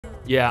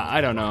Yeah,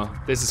 I don't know.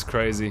 This is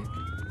crazy.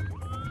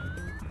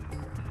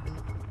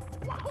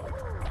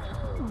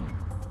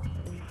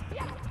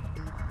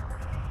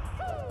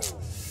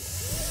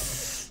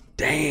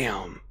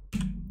 Damn.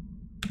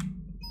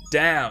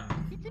 Damn.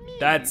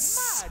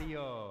 That's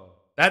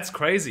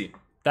crazy.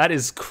 That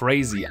is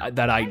crazy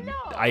that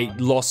I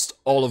lost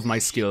all of my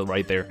skill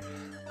right there.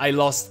 I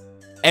lost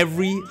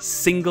every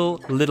single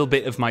little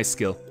bit of my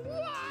skill.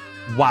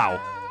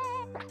 Wow.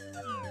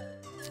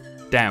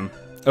 Damn.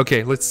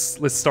 Okay, let's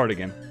start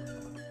again.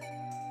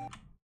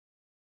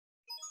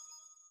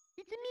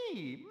 It's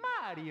me,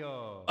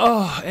 Mario.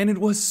 Oh, and it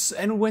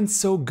went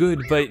so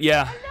good, but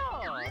yeah.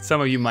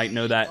 Some of you might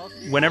know that.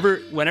 Whenever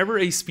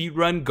a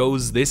speedrun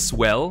goes this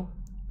well,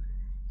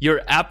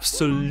 you're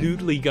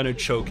absolutely gonna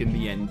choke in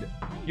the end.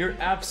 You're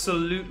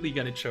absolutely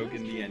gonna choke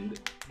in the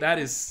end. That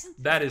is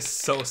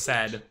so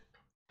sad.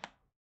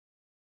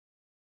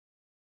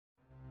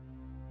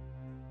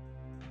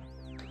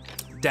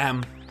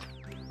 Damn.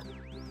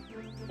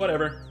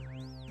 Whatever.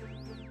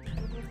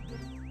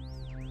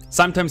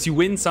 Sometimes you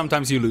win,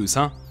 sometimes you lose,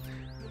 huh?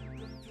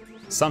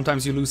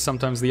 Sometimes you lose,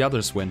 sometimes the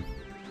others win.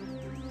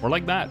 Or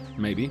like that,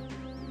 maybe.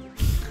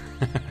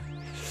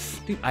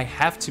 Dude, I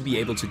have to be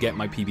able to get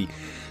my PB.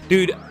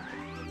 Dude,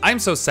 I'm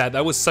so sad.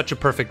 That was such a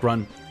perfect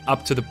run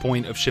up to the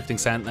point of shifting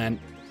Sandland.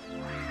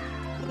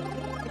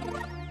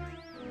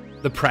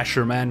 The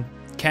pressure, man.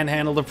 Can't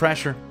handle the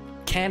pressure.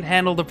 Can't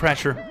handle the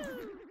pressure.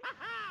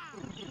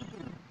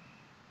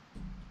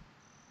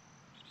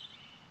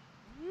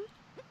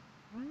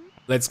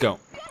 Let's go.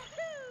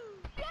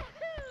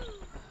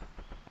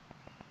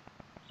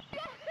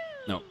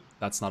 No,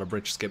 that's not a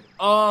bridge skip.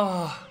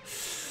 Oh,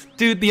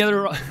 dude, the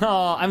other run.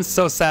 Oh, I'm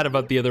so sad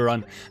about the other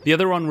run. The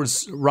other run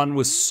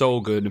was so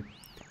good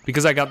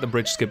because I got the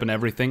bridge skip and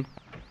everything.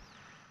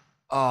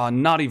 Oh,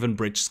 not even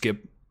bridge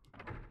skip.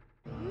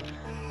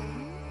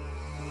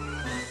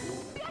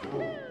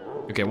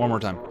 Okay, one more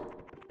time.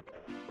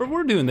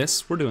 We're doing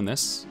this. We're doing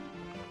this.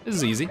 This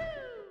is easy.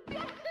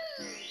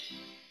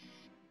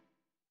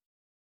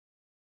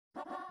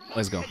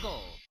 Let's go.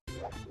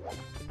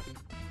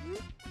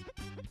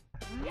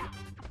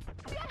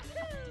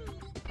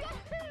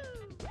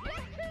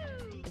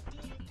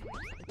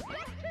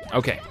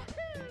 Okay.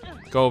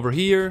 Go over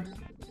here.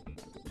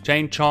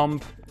 Chain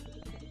chomp.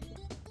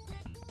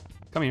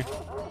 Come here.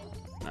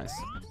 Nice.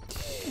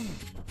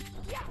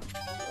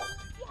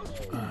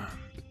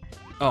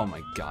 Oh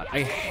my god,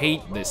 I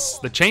hate this.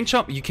 The chain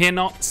chomp, you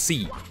cannot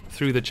see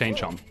through the chain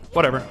chomp.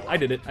 Whatever, I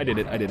did it.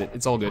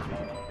 It's all good.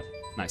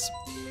 Nice.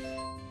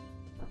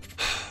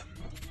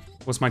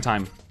 What's my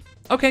time?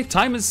 Okay,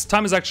 time is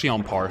actually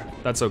on par.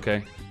 That's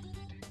okay.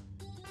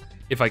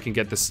 If I can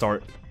get this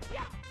start.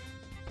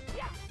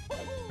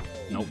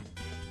 Nope.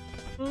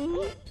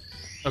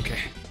 Okay,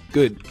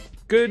 good.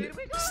 Good.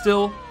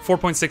 Still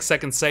 4.6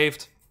 seconds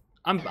saved.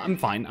 I'm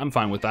fine. I'm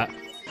fine with that.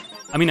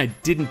 I mean, I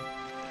didn't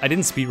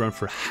speedrun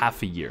for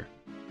half a year.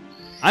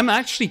 I'm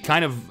actually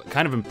kind of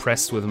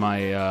impressed with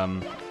my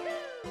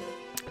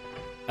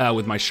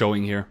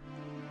showing here.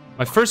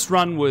 My first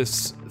run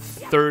was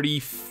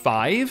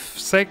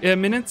 35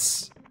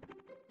 minutes,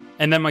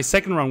 and then my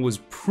second run was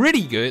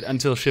pretty good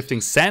until shifting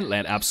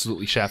Sandland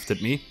absolutely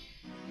shafted me,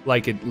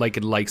 like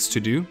it likes to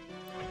do.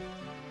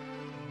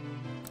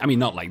 I mean,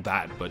 not like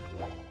that, but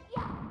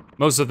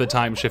most of the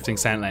time shifting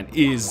Sandland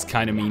is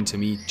kind of mean to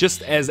me,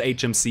 just as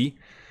HMC.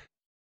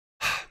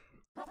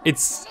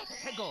 It's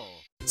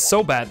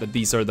so bad that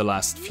these are the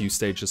last few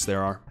stages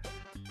there are.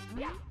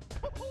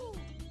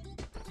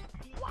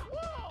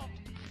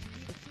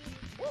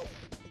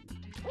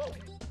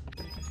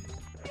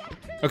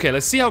 Okay,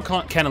 let's see how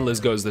Cannonless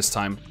goes this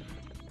time.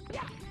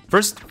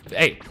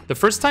 The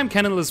first time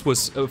Cannonless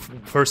was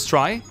first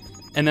try,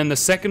 and then the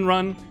second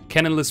run,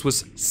 Cannonless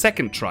was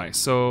second try,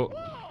 so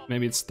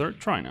maybe it's third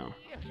try now.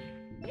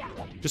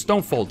 Just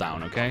don't fall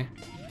down, okay?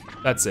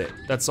 That's it.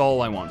 That's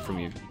all I want from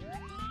you.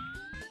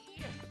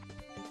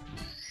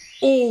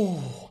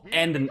 Oh,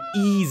 and an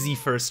easy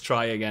first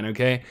try again,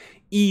 okay?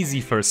 Easy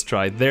first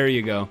try, there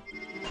you go.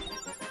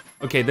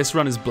 Okay, this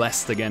run is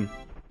blessed again.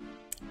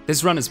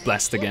 This run is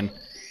blessed again.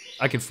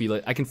 I can feel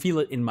it. I can feel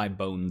it in my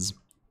bones.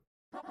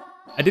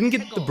 I didn't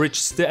get the bridge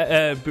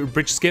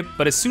skip,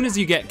 but as soon as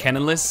you get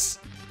Cannonless,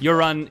 your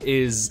run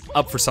is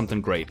up for something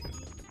great.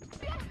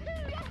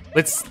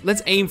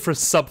 Let's aim for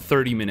sub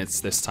 30 minutes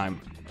this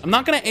time. I'm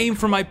not gonna aim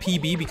for my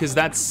PB because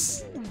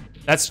that's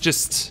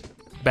just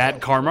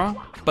bad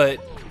karma, but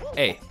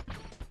hey.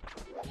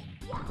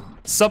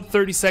 Sub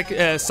 30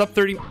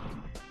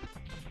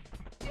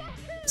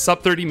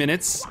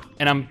 minutes,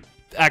 and I'm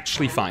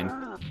actually fine.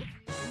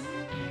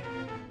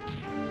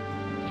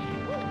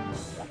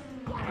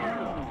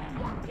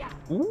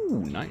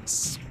 Ooh,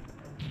 nice.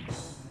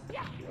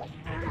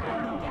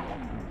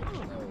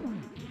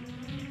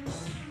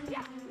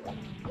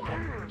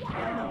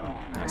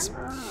 Nice.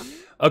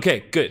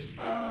 Okay, good.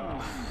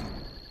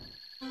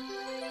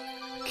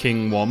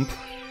 King Womp.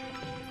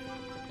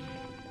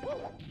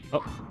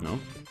 Oh, no.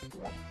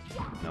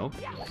 No.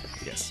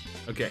 Yes.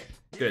 Okay,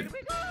 good.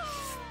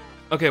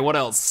 Okay, what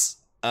else?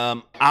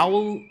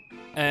 Owl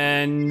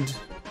and...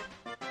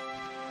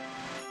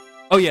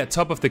 Oh yeah,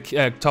 top of the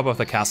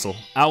castle.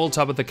 Owl,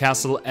 top of the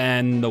castle,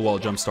 and the wall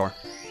jump star.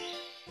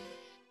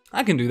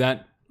 I can do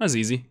that. That's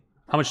easy.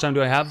 How much time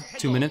do I have?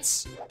 2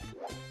 minutes?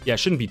 Yeah, it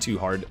shouldn't be too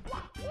hard.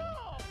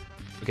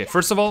 Okay,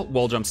 first of all,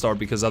 wall jump star,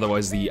 because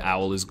otherwise the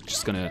owl is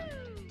just gonna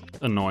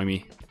annoy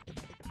me.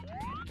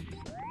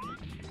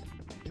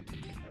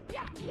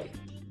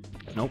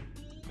 Nope.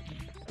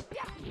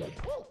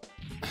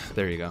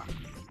 There you go.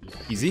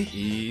 Easy,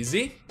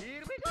 easy.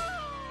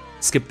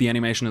 Skip the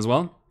animation as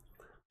well.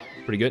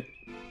 Pretty good.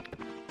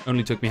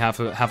 Only took me half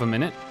a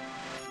minute.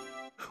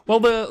 Well,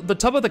 the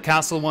top of the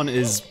castle one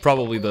is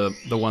probably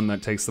the one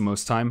that takes the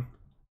most time,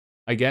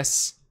 I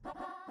guess.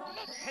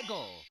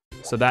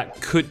 So that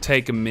could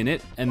take a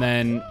minute, and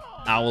then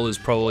owl is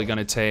probably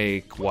gonna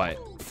take, what,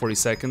 40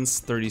 seconds,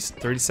 30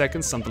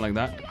 seconds, something like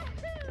that.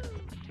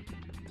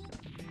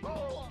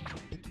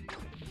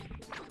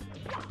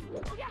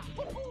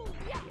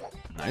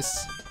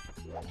 Nice.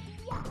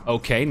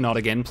 Okay, not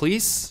again,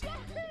 please.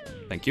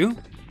 Thank you.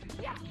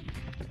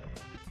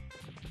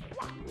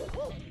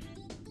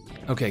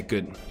 Okay,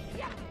 good.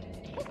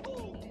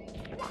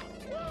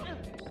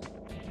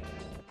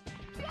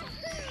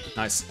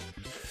 Nice.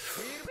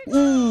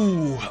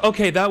 Ooh,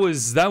 okay, that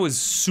was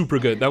super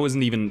good. That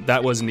wasn't even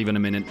a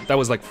minute. That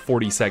was like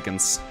 40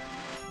 seconds.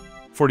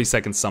 40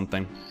 seconds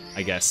something,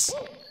 I guess.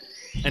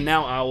 And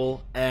now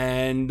owl,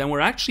 and then we're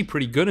actually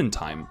pretty good in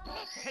time.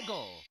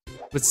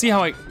 Let's see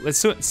how I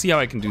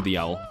can do the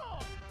owl.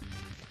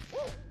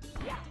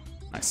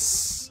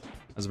 Nice.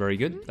 That's very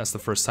good. That's the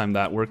first time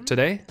that worked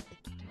today.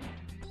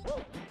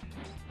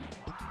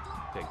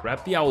 Okay,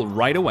 grab the owl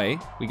right away.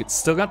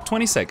 Still got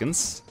 20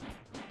 seconds.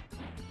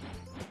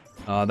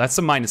 That's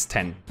a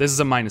 -10. This is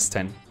a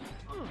 -10.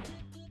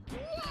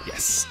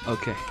 Yes,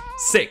 okay.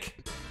 Sick.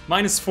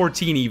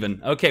 -14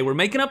 even. Okay, we're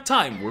making up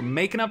time. We're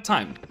making up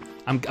time.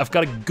 I've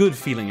got a good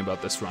feeling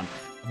about this run.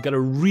 I've got a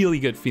really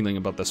good feeling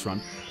about this run.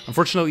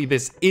 Unfortunately,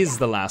 this is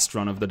the last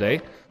run of the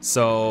day.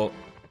 So,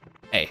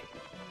 hey,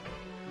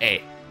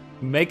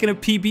 making a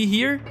PB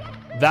here,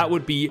 that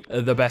would be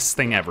the best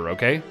thing ever,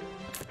 okay?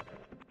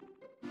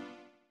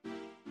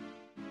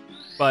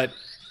 But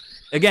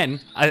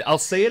again, I'll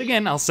say it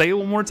again, I'll say it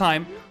one more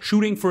time,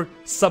 shooting for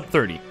sub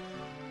 30.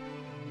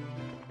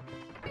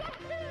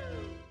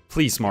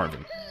 Please,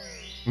 Marvin.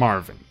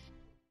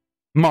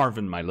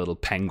 Marvin, my little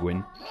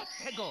penguin.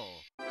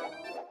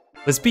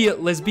 Let's be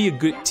a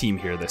good team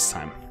here this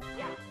time.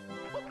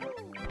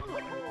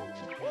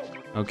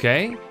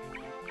 Okay.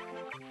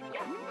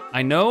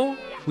 I know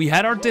we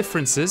had our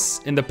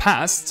differences in the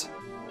past,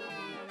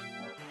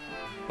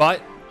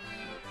 but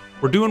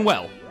we're doing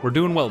well. We're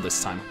doing well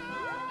this time.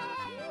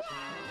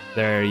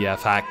 There you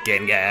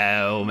fucking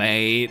go,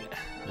 mate.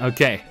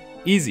 Okay,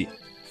 easy.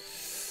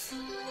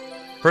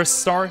 First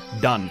star,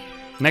 done.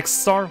 Next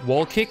star,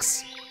 wall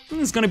kicks.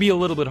 It's gonna be a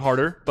little bit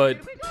harder,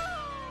 but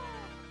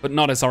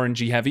not as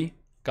RNG heavy.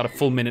 Got a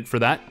full minute for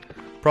that.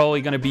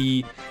 Probably gonna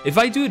be, if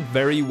I do it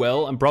very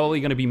well, I'm probably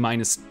gonna be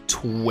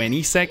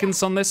 -20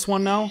 seconds on this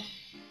one now.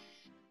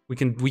 We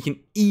can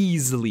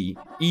easily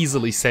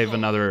save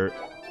another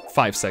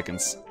 5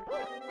 seconds.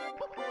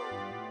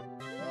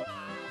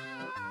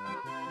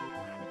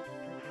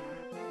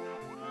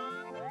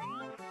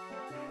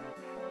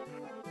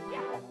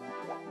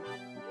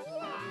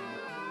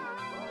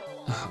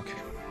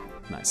 Okay,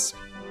 nice.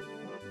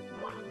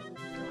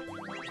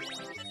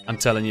 I'm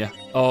telling you.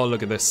 Oh,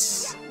 look at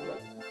this.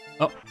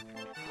 Oh.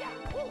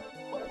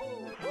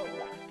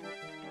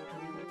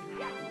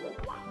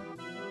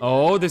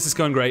 Oh, this is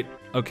going great.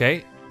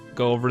 Okay,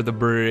 go over the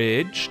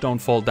bridge. Don't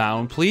fall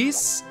down,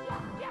 please.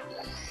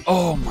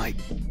 Oh my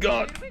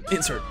god.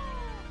 Insert.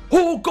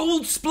 Oh,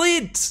 gold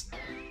split!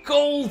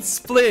 Gold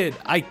split!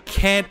 I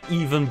can't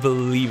even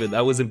believe it.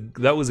 That was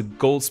a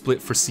gold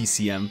split for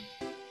CCM.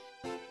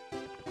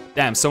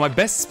 Damn, so my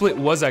best split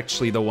was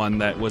actually the one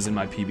that was in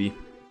my PB.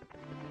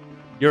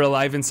 You're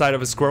alive inside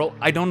of a squirrel?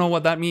 I don't know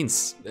what that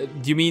means.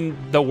 Do you mean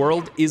the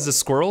world is a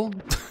squirrel?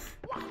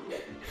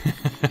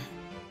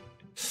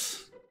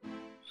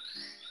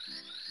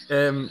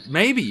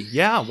 Maybe,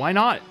 yeah, why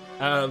not?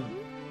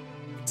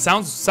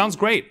 Sounds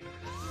great.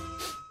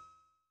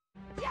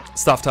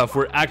 Stuff tough,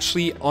 we're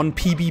actually on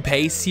PB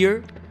pace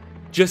here.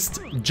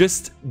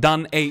 Just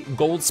done a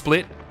gold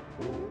split.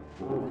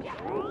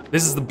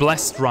 This is the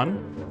blessed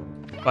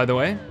run, by the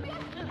way.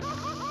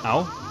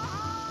 Ow.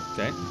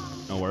 Okay.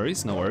 No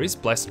worries, no worries.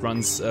 Blessed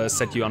runs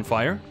set you on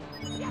fire.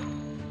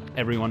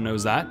 Everyone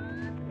knows that.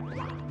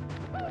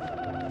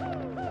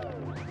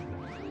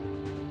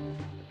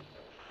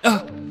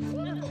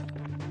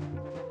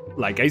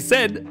 Like I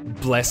said,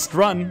 blessed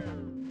run.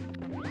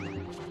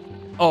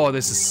 Oh,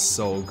 this is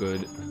so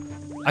good.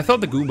 I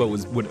thought the Goomba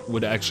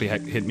would actually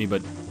hit me,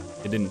 but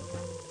it didn't.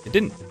 It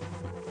didn't.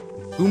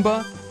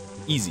 Goomba,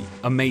 easy,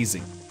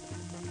 amazing,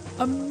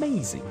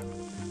 amazing.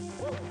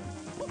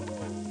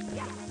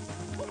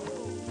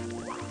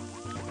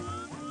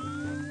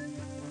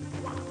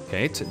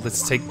 Okay,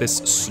 let's take this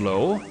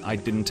slow. I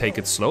didn't take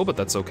it slow, but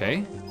that's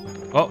okay.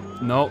 Oh,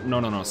 no,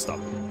 stop.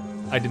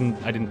 I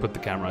didn't put the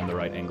camera in the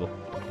right angle.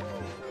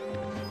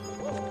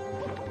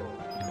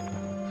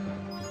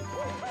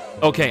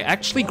 Okay,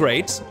 actually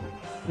great.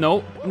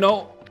 No,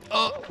 no.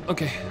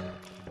 Okay.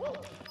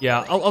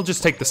 Yeah, I'll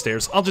just take the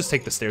stairs. I'll just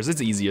take the stairs.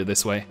 It's easier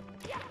this way.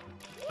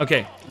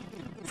 Okay.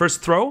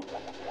 First throw.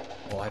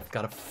 Oh, I've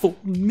got a full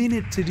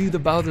minute to do the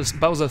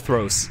Bowser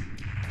throws.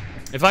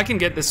 If I can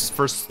get this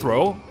first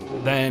throw,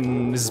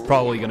 then this is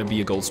probably gonna be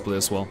a gold split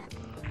as well.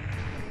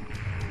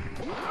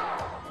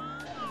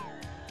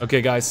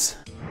 Okay, guys.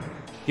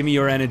 Give me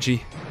your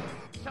energy.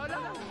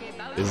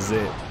 This is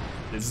it.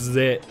 This is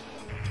it.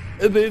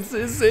 This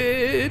is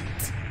it.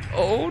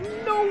 Oh,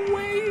 no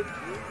way.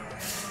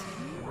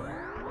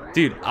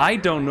 Dude, I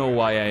don't know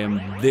why I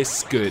am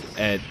this good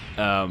at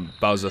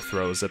Bowser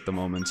throws at the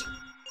moment.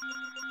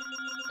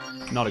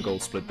 Not a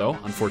gold split though,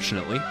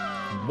 unfortunately.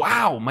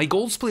 Wow, my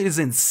gold split is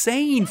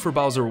insane for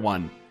Bowser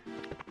 1.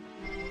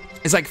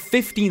 It's like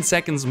 15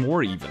 seconds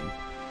more even.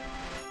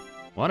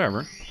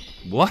 Whatever.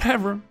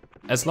 Whatever.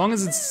 As long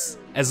as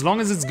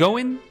it's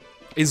going,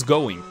 is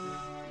going.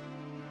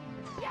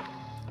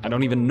 I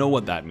don't even know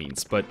what that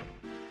means, but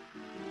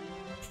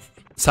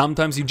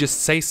sometimes you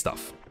just say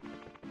stuff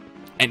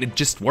and it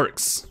just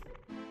works.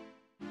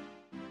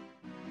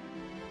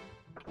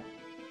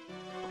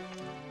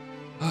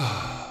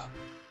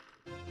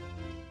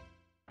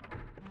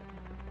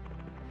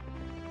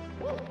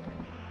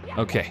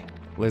 Okay,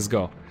 let's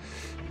go.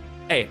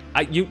 Hey,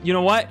 you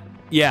know what?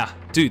 Yeah,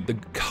 dude, the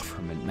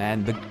government,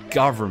 man, the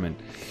government.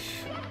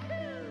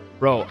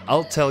 Bro,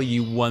 I'll tell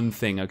you one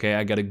thing, okay?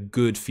 I got a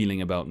good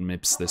feeling about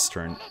Mips this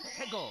turn.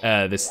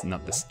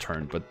 Not this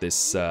turn, but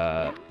this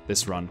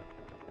run.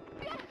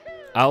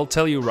 I'll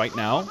tell you right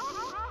now.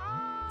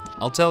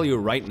 I'll tell you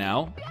right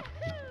now.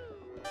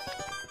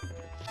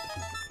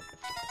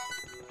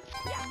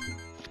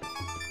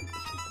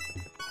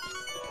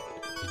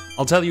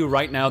 I'll tell you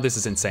right now, this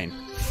is insane.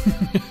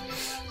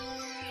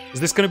 Is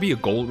this gonna be a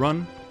gold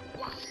run?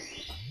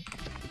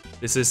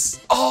 This is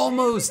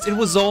almost, it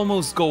was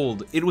almost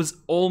gold. It was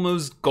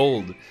almost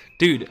gold.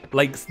 Dude,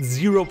 like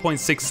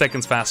 0.6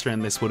 seconds faster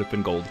and this would have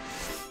been gold.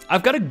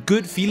 I've got a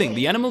good feeling.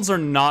 The animals are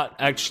not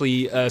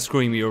actually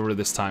screwing me over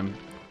this time.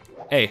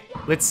 Hey,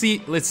 let's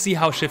see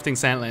how shifting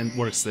Sandland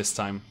works this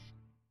time.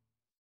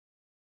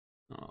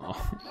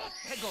 Oh.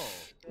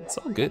 It's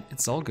all good,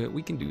 it's all good.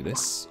 We can do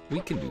this,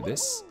 we can do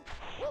this.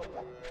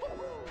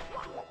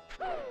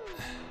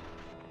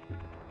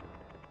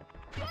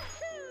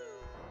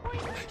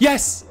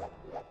 Yes!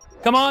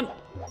 Come on!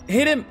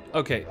 Hit him!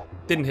 Okay,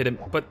 didn't hit him,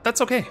 but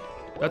that's okay.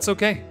 That's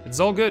okay, it's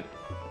all good.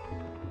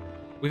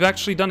 We've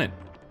actually done it.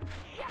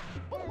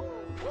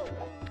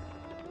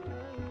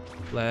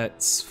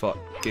 Let's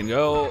fucking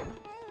go.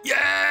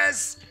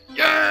 Yes!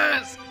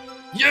 Yes!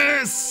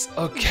 Yes!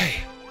 Okay,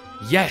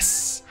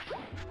 yes!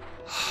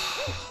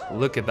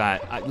 Look at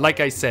that, like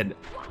I said,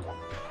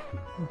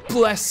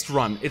 blessed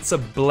run, it's a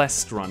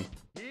blessed run.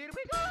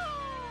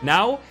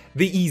 Now,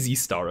 the easy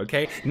star,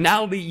 okay?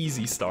 Now the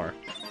easy star.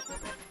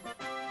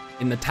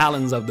 In the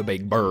talons of the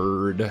big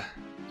bird.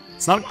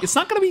 It's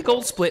not gonna be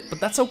gold split,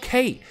 but that's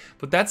okay.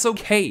 But that's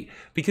okay,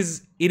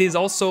 because it is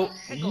also,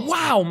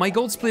 wow, my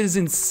gold split is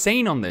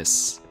insane on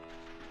this.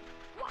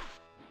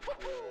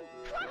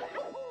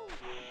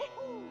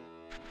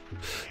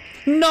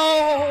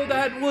 No,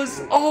 that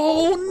was,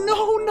 oh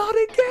no, not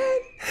again,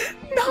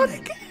 not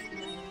again.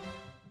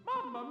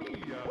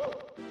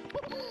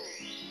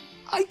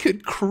 I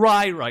could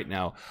cry right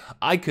now.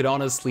 I could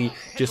honestly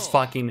just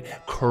fucking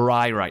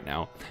cry right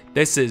now.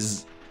 This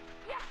was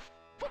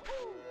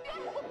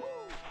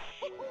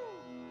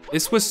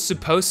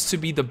supposed to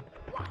be the,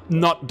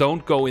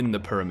 don't go in the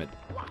pyramid.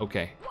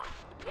 Okay.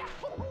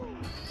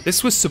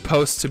 This was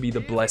supposed to be the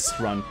blessed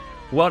run.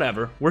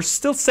 Whatever, we're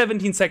still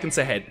 17 seconds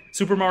ahead.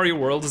 Super Mario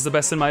World is the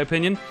best in my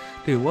opinion.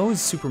 Dude, what was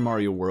Super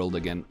Mario World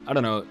again? I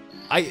don't know.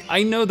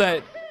 I know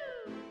that,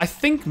 I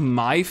think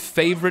my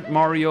favorite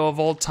Mario of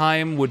all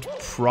time would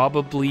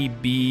probably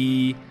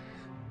be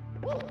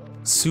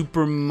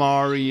Super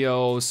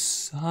Mario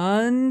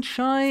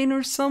Sunshine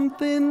or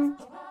something?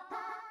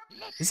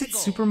 Is it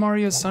Super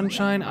Mario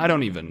Sunshine? I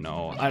don't even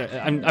know.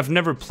 I've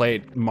never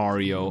played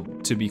Mario,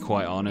 to be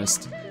quite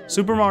honest.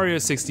 Super Mario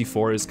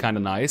 64 is kind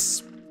of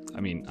nice. I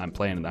mean, I'm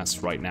playing that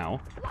right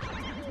now.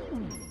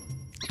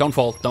 Don't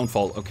fall,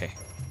 okay.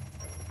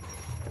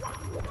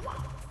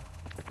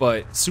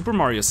 But Super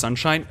Mario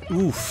Sunshine,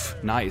 oof,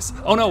 nice.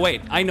 Oh no,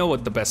 wait, I know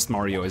what the best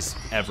Mario is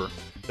ever.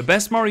 The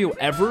best Mario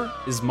ever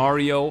is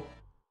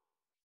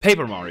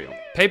Paper Mario.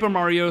 Paper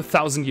Mario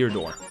 1000 Year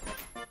Door.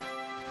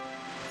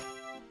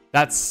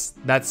 That's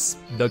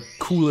the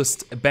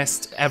coolest,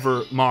 best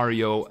ever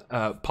Mario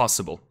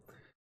possible.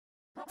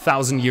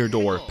 1000 Year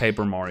Door,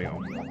 Paper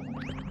Mario.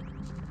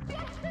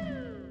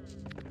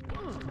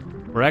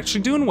 We're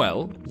actually doing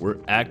well. We're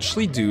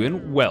actually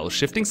doing well.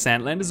 Shifting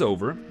Sandland is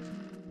over.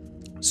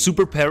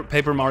 Super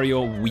Paper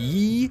Mario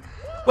Wii.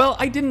 Well,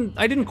 I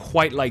didn't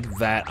quite like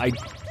that.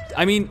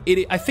 I mean,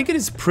 I think it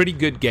is a pretty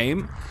good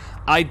game.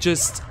 I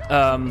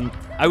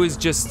was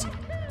just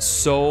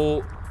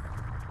so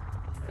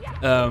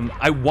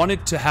I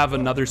wanted to have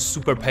another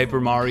Super Paper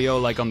Mario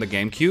like on the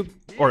GameCube,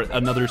 or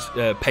another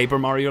Paper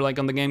Mario like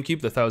on the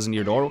GameCube, the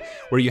 1000-Year Door,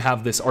 where you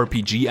have this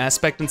RPG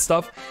aspect and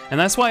stuff. And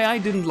that's why I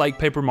didn't like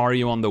Paper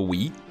Mario on the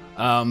Wii,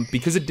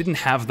 because it didn't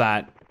have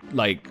that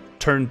like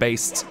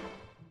turn-based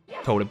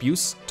toad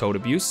abuse,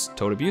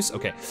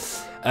 okay.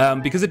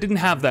 Because it didn't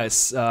have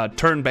this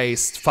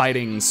turn-based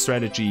fighting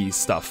strategy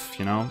stuff,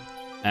 you know?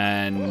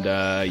 And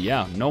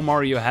yeah, no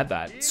Mario had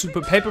that.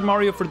 Super Paper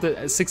Mario for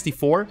the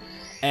 64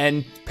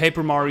 and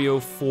Paper Mario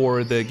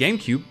for the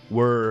GameCube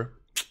were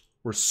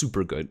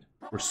super good.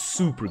 Were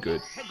super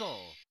good.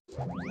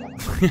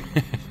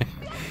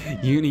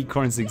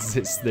 Unicorns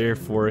exist,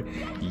 therefore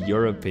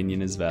your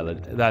opinion is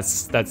valid.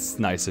 That's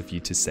nice of you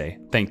to say.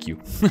 Thank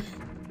you.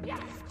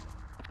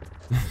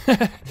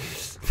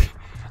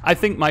 I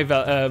think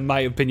my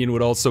opinion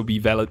would also be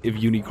valid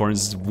if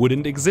unicorns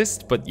wouldn't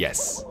exist, but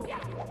yes.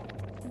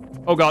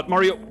 Oh god,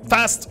 Mario,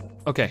 fast!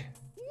 Okay.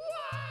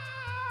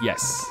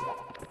 Yes.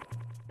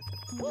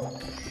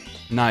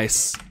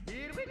 Nice.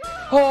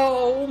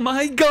 Oh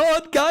my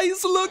god,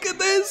 guys, look at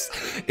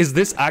this! Is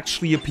this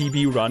actually a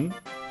PB run?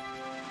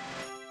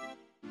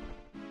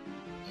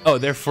 Oh,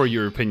 therefore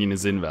your opinion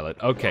is invalid.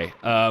 Okay.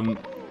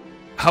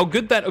 How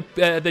good that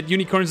that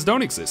unicorns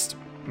don't exist.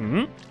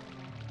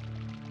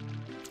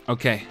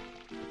 Okay.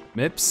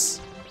 Mips.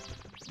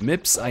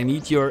 Mips, I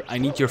need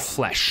your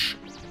flesh.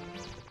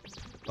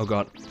 Oh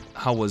god,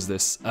 how was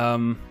this?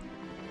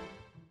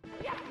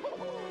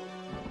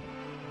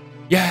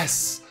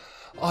 Yes!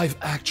 I've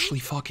actually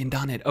fucking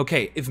done it.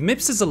 Okay, if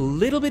Mips is a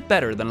little bit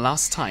better than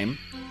last time,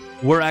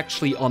 we're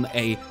actually on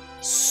a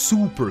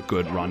super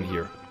good run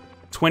here.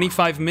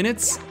 25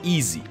 minutes,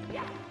 easy.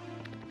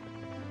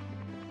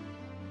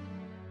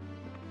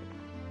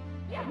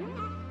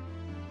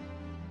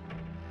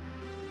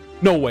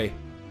 No way.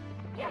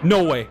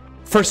 No way.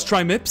 First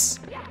try Mips.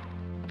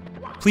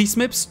 Please,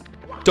 Mips,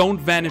 don't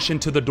vanish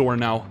into the door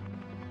now.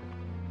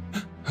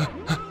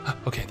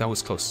 Okay, that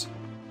was close.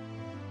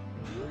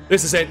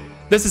 This is it.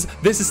 This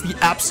is the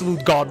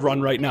absolute god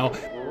run right now.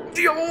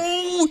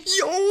 Yo,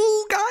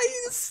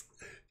 guys.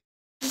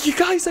 You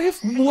guys, I have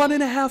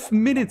 1.5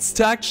 minutes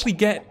to actually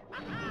get...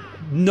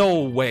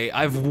 No way.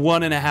 I have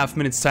 1.5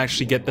 minutes to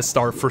actually get the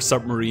star for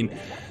Submarine.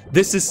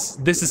 This is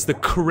the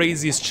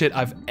craziest shit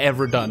I've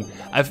ever done.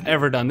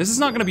 This is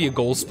not gonna be a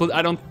goal split,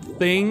 I don't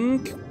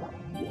think.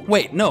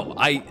 Wait, no,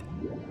 I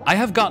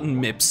have gotten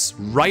Mips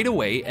right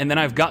away, and then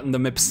I've gotten the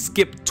Mips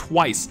skip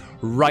twice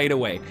right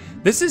away.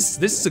 This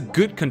is a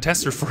good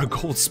contester for a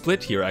gold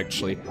split here,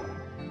 actually.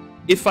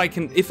 If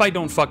I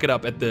don't fuck it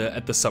up at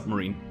the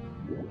submarine.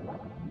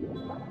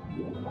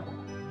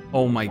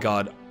 Oh my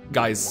god,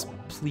 guys,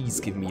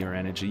 please give me your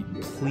energy.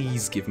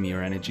 Please give me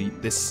your energy.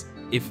 This,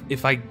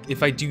 if I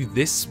do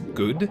this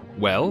good,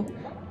 well,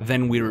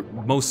 then we're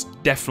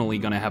most definitely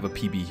gonna have a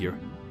PB here.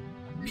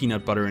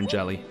 Peanut butter and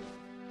jelly.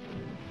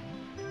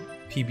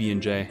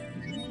 PB&J.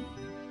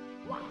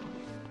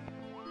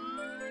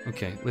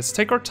 Okay, let's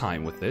take our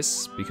time with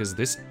this, because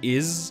this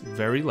is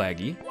very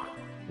laggy.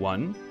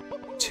 1,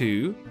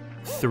 2,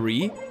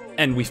 3,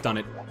 and we've done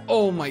it.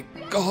 Oh my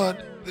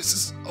god, this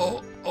is,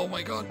 oh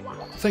my god.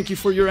 Thank you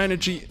for your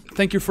energy.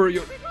 Thank you for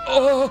your,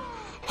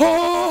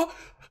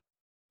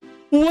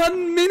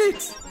 1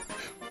 minute!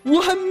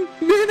 1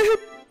 minute!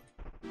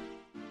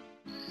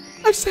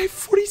 I've saved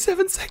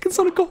 47 seconds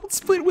on a gold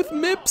split with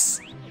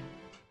Mips.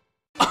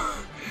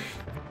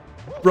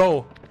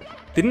 Bro,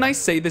 didn't I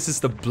say this is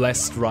the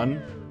blessed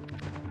run?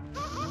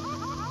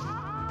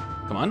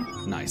 Come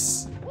on,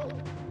 nice.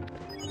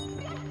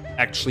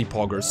 Actually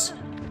poggers.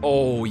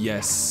 Oh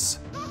yes.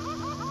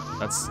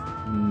 That's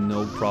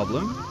no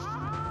problem.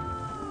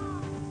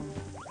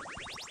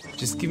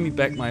 Just give me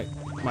back my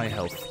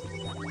health.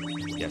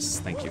 Yes,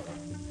 thank you.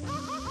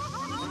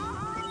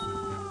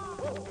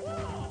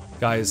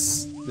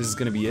 Guys, this is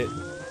gonna be it.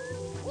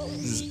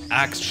 This is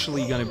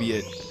actually gonna be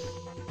it.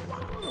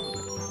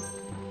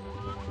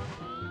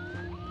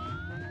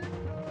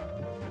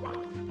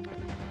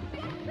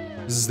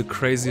 This is the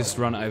craziest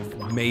run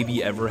I've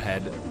maybe ever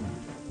had.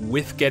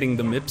 With getting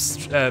the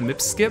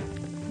Mips skip?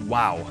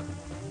 Wow.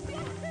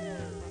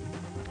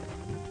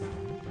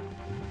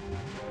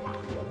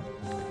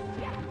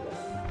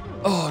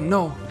 Oh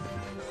no.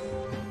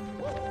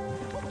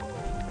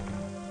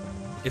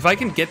 If I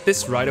can get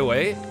this right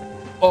away,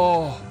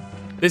 oh,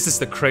 this is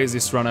the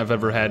craziest run I've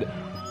ever had.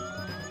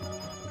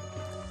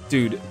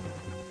 Dude,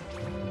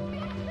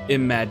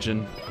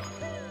 imagine.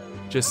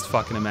 Just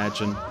fucking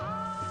imagine.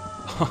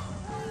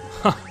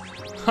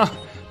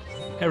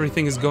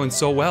 Everything is going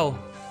so well.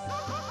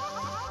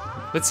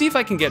 Let's see if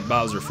I can get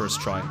Bowser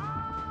first try.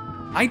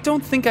 I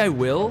don't think I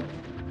will,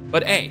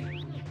 but hey,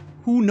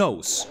 who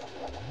knows?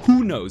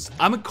 Who knows?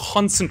 I'm a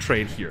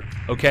concentrate here,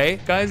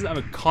 okay? Guys, I'm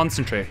a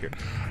concentrate here.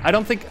 I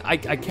don't think, I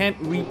can't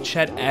read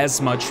chat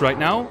as much right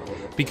now,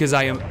 because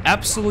I am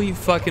absolutely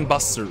fucking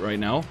busted right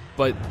now,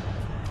 but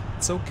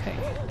it's okay.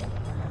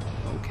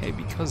 Okay,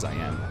 because I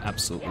am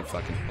absolutely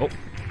fucking, oh.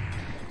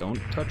 Don't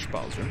touch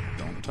Bowser,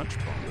 don't touch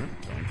Bowser,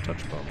 don't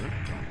touch Bowser,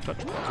 don't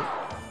touch Bowser.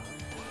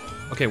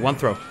 Okay, one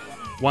throw.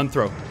 One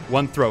throw.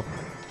 One throw.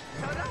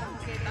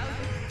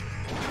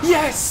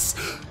 Yes!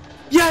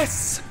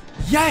 Yes!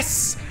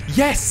 Yes!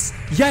 Yes!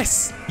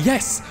 Yes!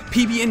 Yes!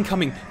 PB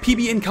incoming!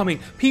 PB incoming!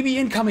 PB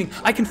incoming!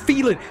 I can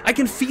feel it! I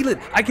can feel it!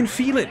 I can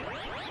feel it!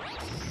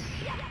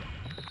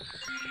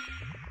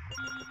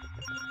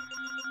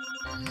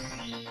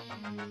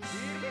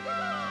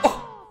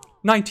 Oh!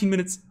 19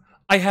 minutes.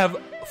 I have...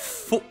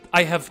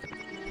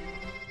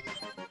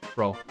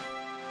 Bro.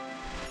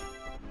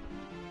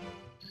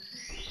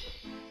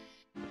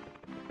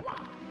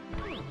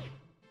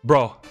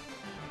 Bro.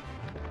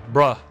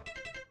 Bruh.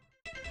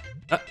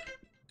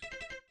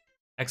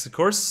 Exit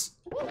course.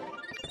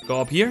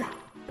 Go up here.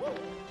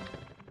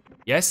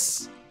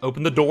 Yes.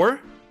 Open the door.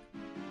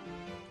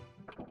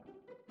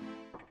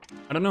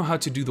 I don't know how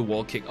to do the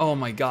wall kick. Oh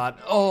my god.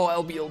 Oh,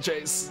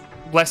 LBLJs.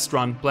 Blessed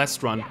run.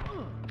 Blessed run.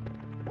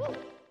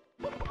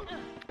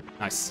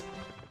 Nice.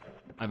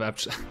 I've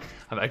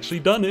actually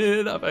done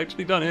it. I've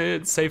actually done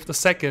it. Save the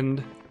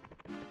second.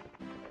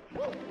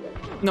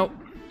 No.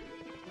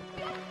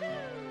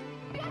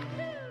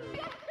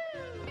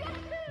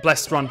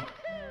 Blessed run.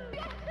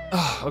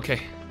 Oh, okay.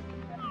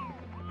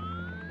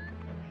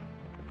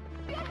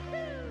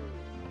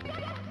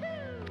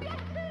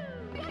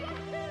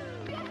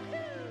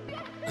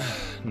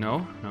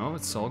 No, no,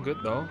 it's all good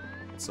though.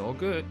 It's all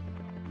good.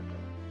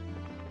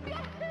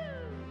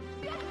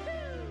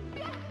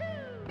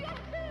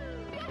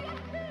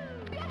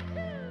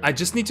 I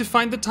just need to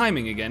find the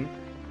timing again.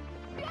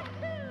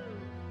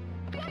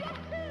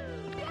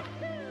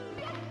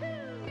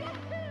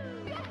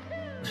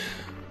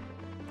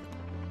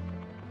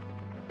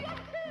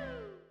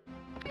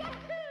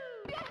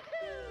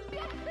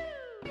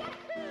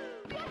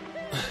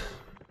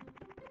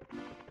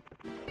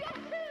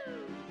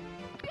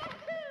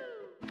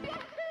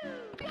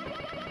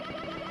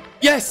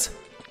 Yes!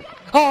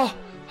 Oh!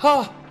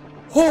 Oh!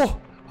 Oh!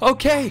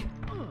 Okay!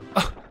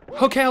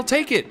 Okay, I'll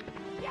take it!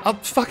 I'll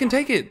fucking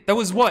take it! That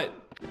was what?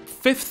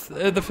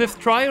 The fifth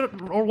try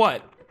or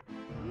what?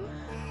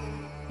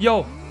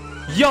 Yo!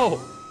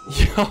 Yo!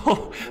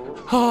 Yo!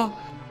 Oh!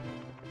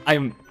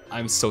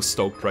 I'm so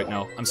stoked right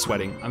now. I'm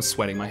sweating. I'm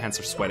sweating. My hands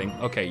are sweating.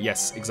 Okay,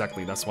 yes,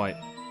 exactly. That's why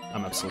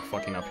I'm absolutely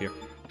fucking up here.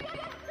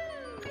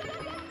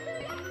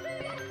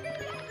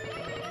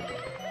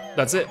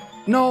 That's it.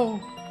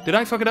 No! Did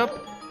I fuck it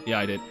up? Yeah,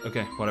 I did.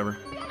 Okay, whatever.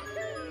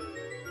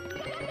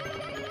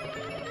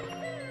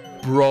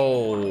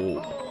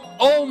 Bro.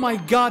 Oh my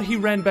god, he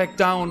ran back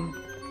down.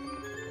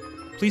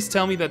 Please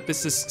tell me that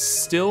this is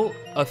still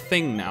a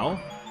thing now.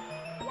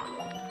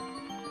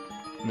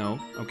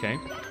 No, okay.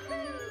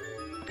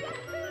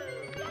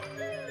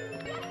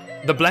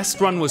 The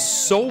blessed run was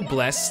so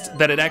blessed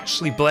that it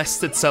actually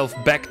blessed itself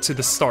back to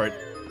the start.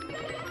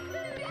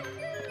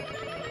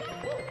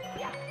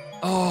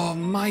 Oh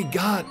my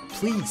god,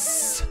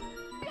 please.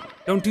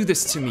 Don't do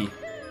this to me.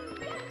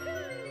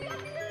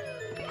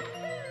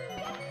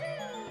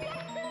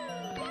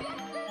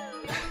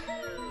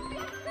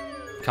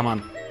 Come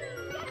on.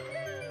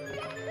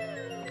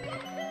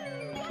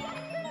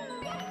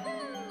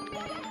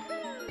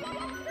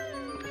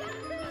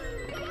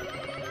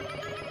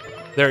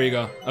 There you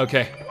go.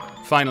 Okay.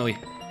 Finally.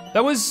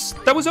 That was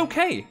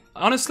okay.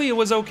 Honestly, it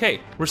was okay.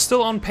 We're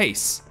still on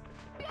pace.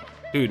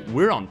 Dude,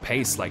 we're on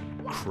pace like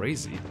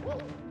crazy.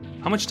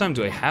 How much time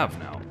do I have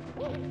now?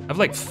 I have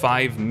like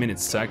 5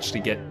 minutes to actually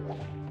get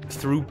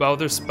through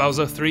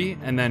Bowser 3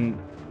 and then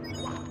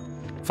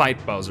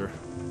fight Bowser.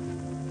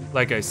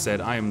 Like I said,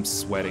 I am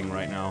sweating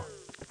right now.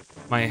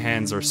 My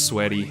hands are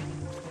sweaty.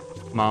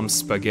 Mom's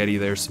spaghetti,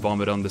 there's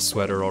vomit on the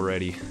sweater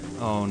already.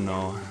 Oh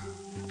no.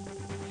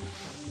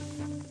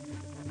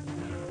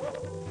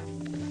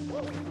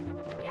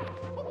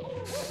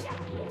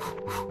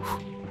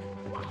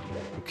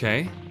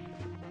 Okay.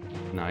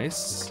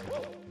 Nice.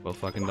 Well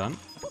fucking done.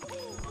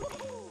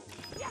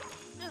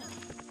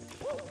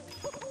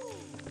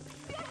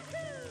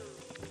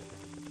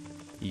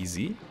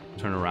 Easy.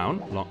 Turn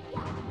around.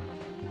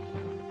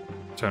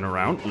 Turn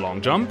around.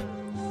 Long jump.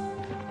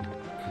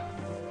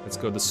 Let's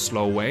go the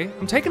slow way.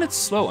 I'm taking it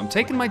slow. I'm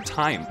taking my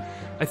time.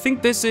 I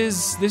think this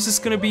is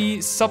gonna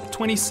be sub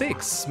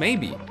 26,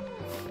 maybe.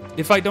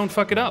 If I don't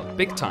fuck it up,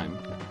 big time.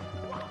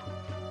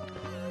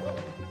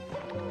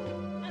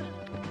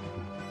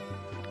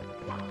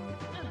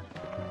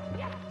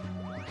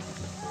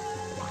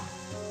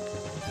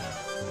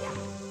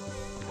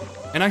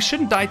 And I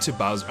shouldn't die to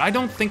Bowser. I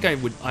don't think I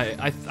would.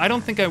 I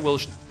don't think I will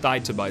die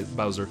to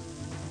Bowser.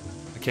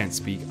 I can't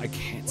speak. I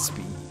can't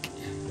speak.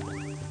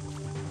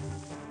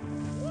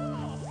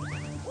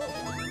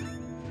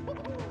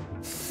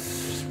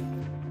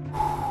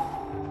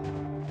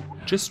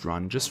 Just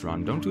run. Just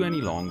run. Don't do any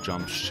long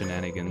jump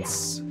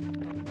shenanigans.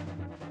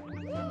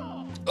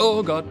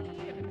 Oh god.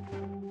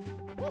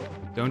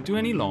 Don't do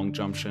any long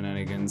jump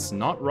shenanigans.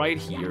 Not right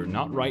here.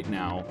 Not right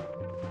now.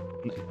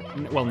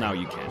 Well, now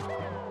you can.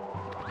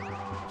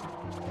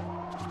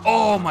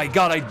 Oh my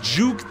god, I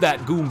juked that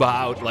Goomba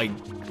out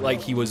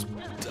like he was,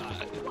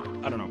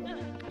 I don't know,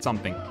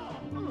 something.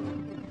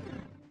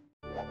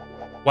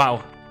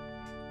 Wow.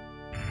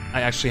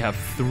 I actually have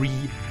 3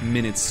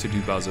 minutes to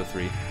do Bowser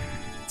 3.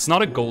 It's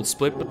not a gold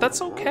split, but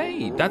that's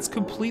okay. That's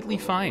completely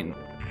fine.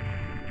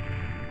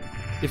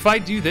 If I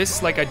do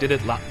this like I did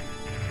it last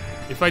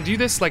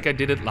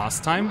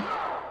time.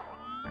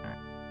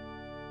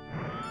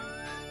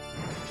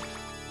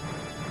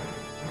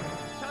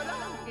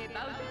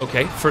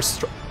 Okay,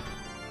 first. Oh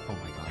my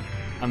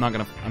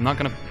god.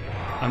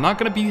 I'm not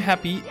gonna be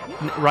happy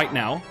right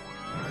now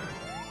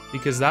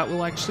because that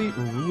will actually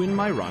ruin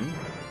my run.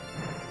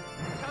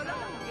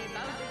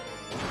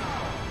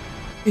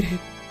 It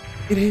hit.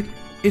 It hit.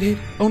 It hit.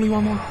 Only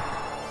one more.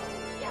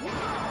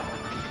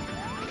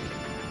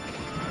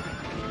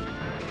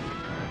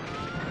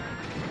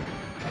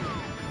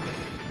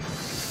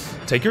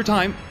 Take your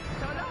time.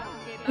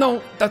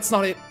 No, that's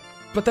not it.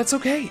 But that's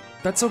okay.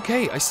 That's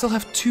okay. I still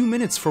have 2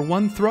 minutes for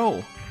one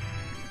throw.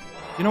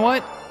 You know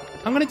what?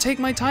 I'm gonna take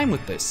my time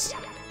with this.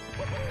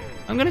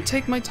 I'm gonna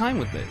take my time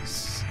with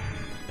this.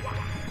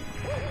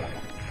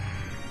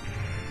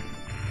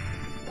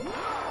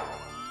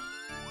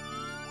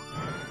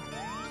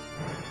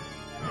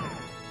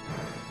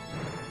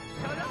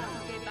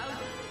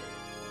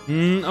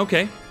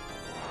 Okay.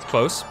 It's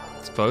close.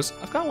 It's close.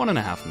 I've got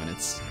 1.5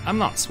 minutes. I'm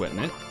not sweating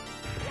it.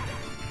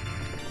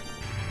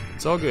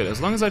 It's all good,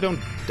 as long as I don't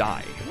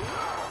die.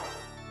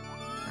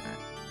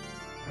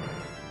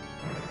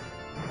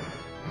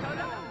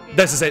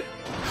 This is it.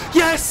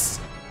 Yes!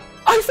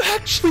 I've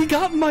actually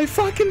gotten my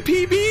fucking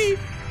PB!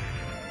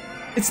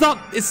 It's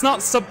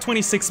not sub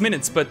 26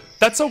 minutes, but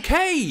that's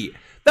okay!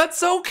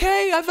 That's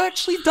okay! I've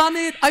actually done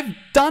it! I've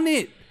done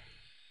it!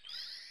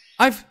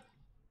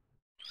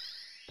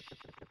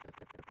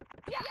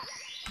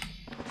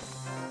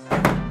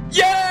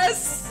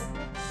 Yes!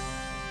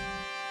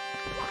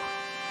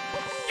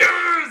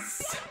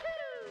 Yes!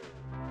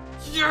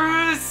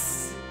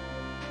 Yes!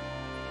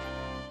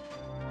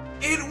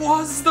 It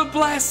was the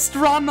blessed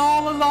run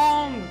all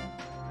along!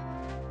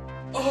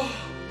 Oh,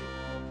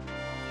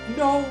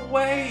 no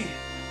way!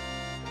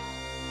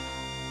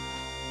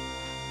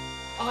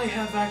 I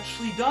have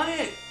actually done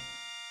it!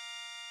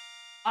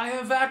 I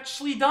have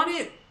actually done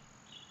it!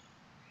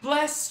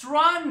 Blessed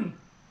run!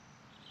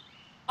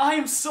 I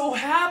am so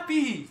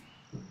happy!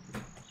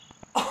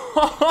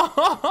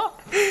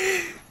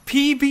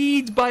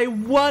 PB'd by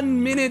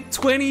 1 minute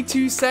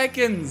 22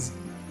 seconds!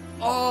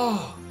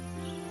 Oh!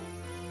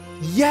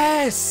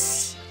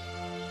 Yes!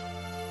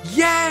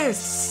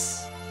 Yes!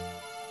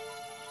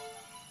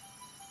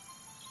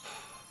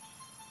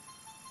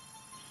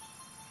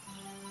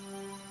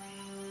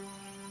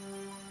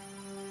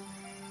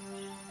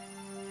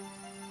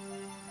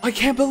 I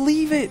can't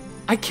believe it!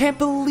 I can't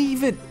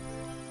believe it!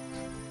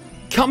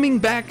 Coming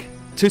back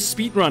to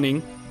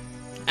speedrunning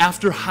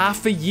after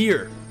half a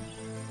year.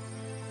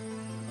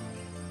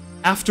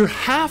 After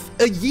half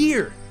a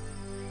year!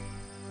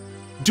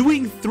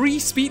 Doing 3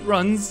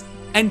 speedruns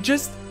and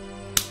just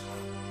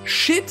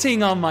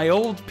shitting on my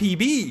old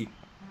PB.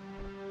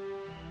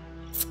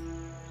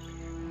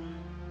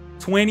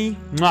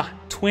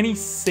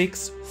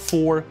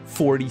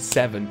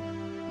 26,447.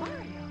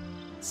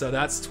 So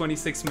that's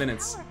 26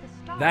 minutes.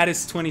 That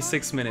is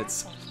 26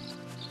 minutes.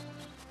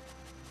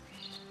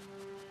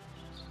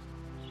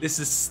 This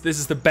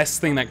is the best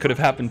thing that could have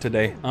happened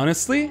today.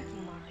 Honestly,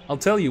 I'll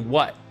tell you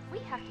what.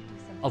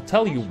 I'll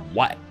tell you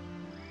what.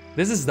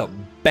 This is the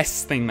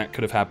best thing that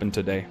could have happened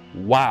today.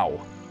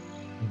 Wow.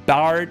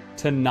 Bar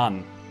to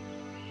none.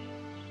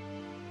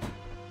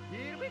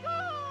 Here we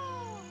go.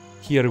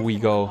 Here we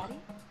go.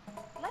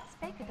 Let's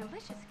bake a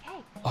delicious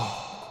cake.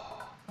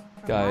 Oh,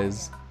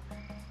 guys.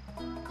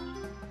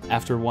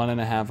 After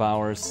 1.5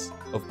 hours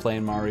of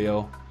playing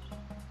Mario,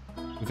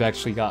 we've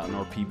actually gotten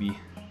our PB.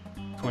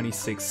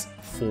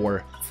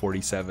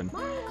 26,447.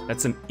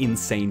 That's an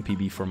insane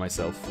PB for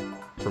myself.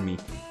 For me.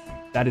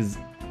 That is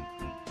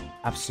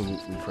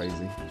absolutely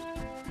crazy.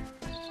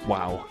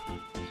 Wow.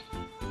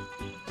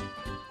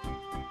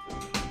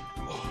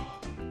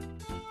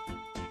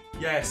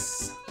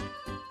 Yes.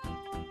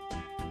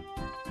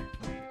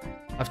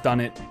 I've done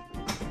it.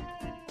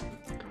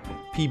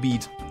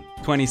 PB'd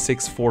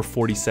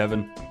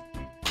 26,447.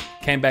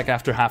 Came back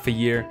after half a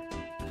year.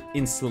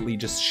 Instantly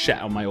just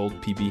shat out my old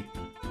PB.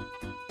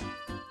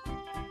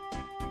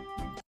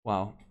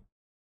 Wow.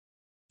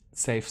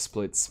 Safe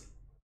splits.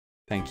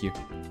 Thank you.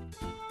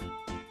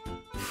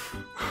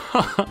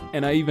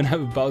 And I even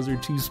have a Bowser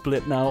 2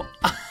 split now.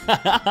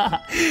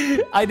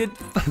 I did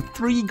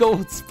 3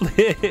 gold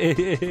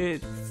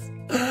splits.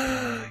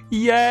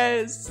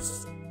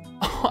 Yes.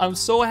 Oh, I'm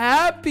so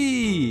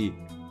happy.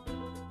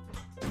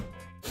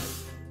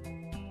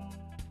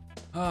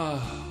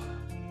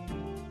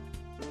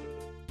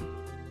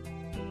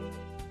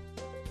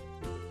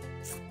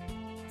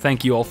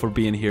 Thank you all for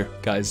being here,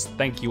 guys.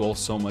 Thank you all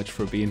so much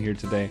for being here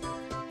today.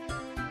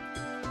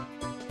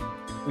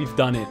 We've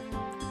done it.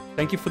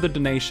 Thank you for the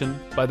donation,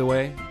 by the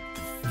way.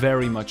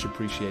 Very much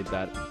appreciate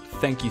that.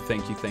 Thank you,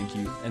 thank you, thank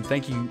you. And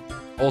thank you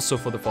also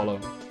for the follow.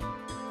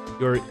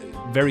 You're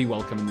very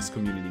welcome in this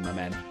community, my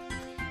man.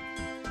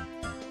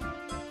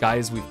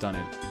 Guys, we've done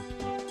it.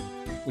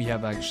 We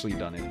have actually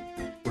done it.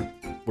 We're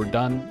we're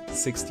done.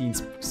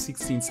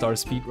 16 star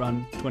speed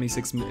run,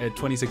 26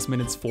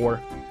 minutes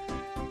 4.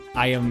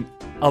 I am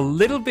a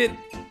little bit,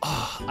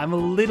 I'm a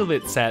little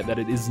bit sad that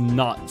it is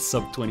not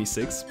sub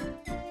 26,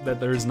 that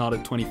there is not a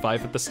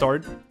 25 at the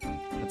start.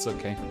 That's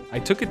okay. I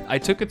took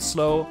it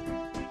slow,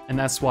 and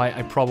that's why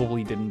I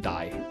probably didn't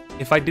die.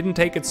 If I didn't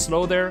take it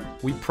slow there,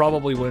 we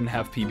probably wouldn't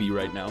have PB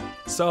right now.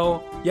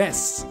 So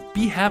yes,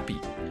 be happy.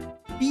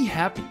 Be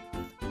happy.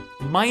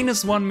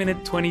 -1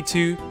 minute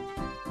 22.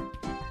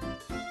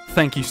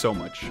 Thank you so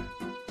much.